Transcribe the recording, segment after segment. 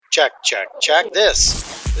Check, check, check.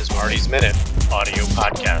 This is Marty's Minute audio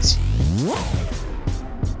podcast.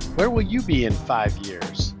 Where will you be in 5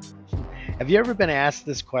 years? Have you ever been asked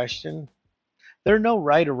this question? There are no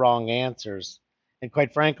right or wrong answers. And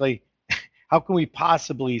quite frankly, how can we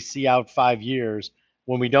possibly see out 5 years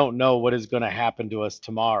when we don't know what is going to happen to us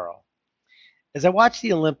tomorrow? As I watched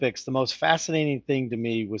the Olympics, the most fascinating thing to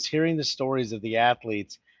me was hearing the stories of the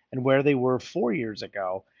athletes and where they were 4 years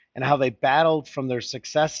ago and how they battled from their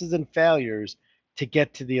successes and failures to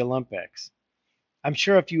get to the Olympics. I'm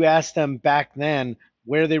sure if you asked them back then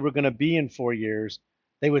where they were going to be in 4 years,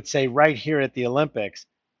 they would say right here at the Olympics.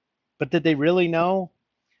 But did they really know?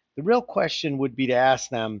 The real question would be to ask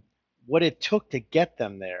them what it took to get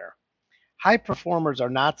them there. High performers are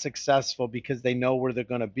not successful because they know where they're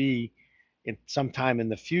going to be in sometime in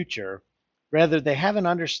the future. Rather, they have an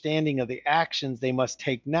understanding of the actions they must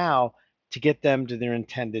take now to get them to their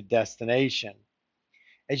intended destination.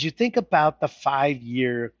 As you think about the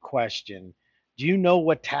 5-year question, do you know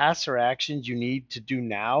what tasks or actions you need to do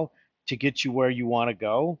now to get you where you want to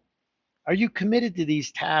go? Are you committed to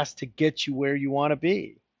these tasks to get you where you want to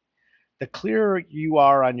be? The clearer you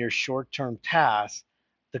are on your short-term tasks,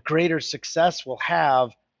 the greater success we'll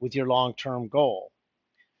have with your long-term goal.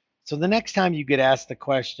 So the next time you get asked the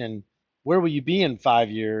question, where will you be in 5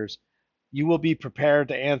 years? You will be prepared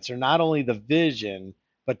to answer not only the vision,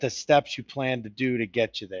 but the steps you plan to do to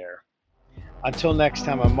get you there. Until next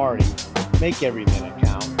time, I'm Marty. Make every minute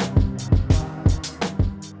count.